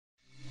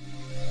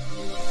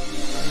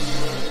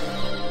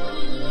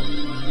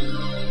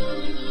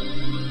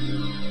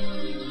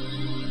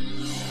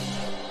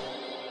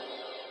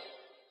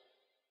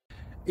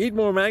Eat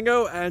more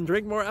mango and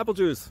drink more apple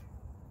juice.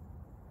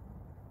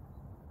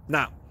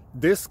 Now,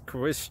 this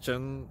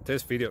video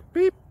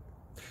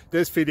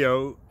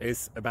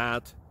is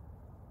about...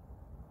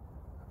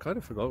 I kind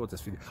of forgot what this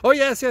video... Oh,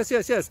 yes.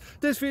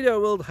 This video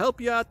will help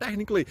you out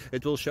technically.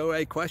 It will show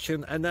a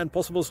question and then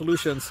possible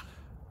solutions.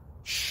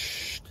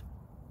 Shh.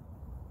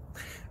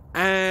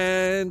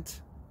 And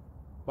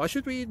why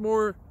should we eat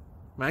more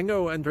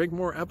mango and drink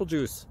more apple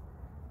juice?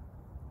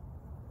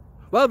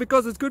 Well,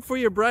 because it's good for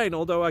your brain,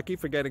 although I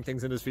keep forgetting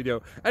things in this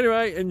video.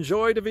 Anyway,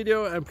 enjoy the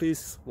video and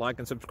please like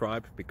and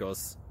subscribe,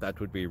 because that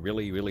would be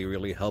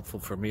really helpful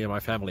for me and my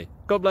family.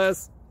 God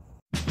bless!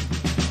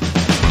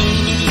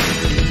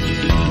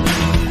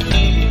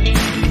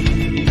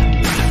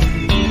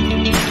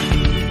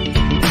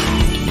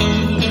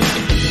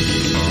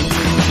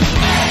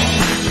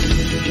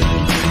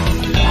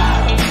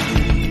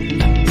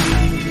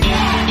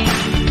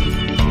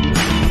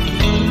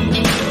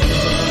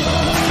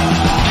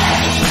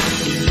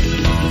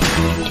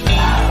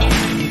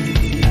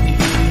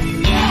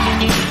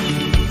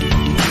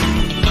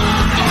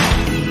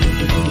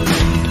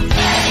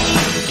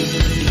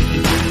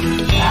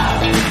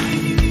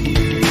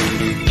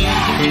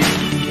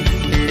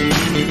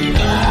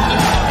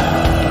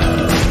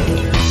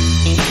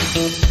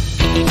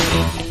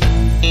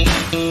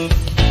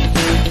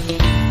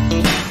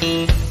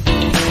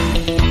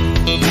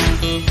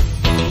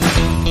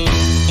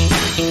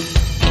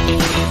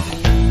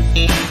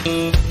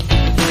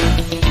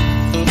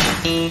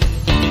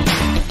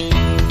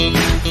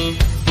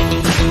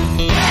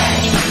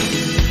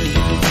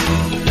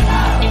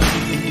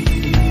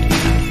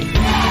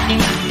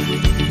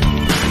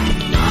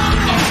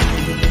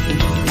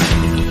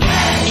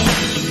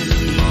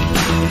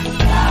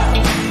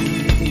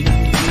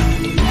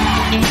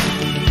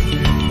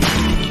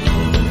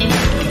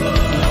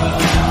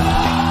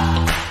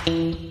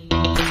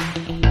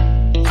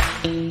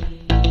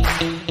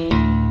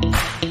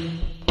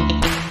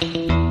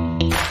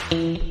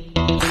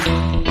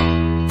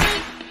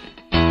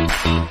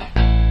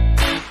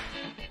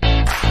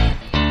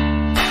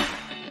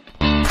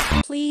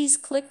 Please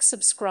click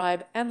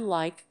subscribe and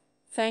like.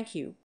 Thank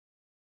you.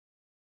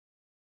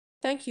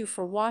 Thank you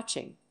for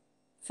watching.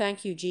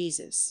 Thank you,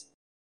 Jesus.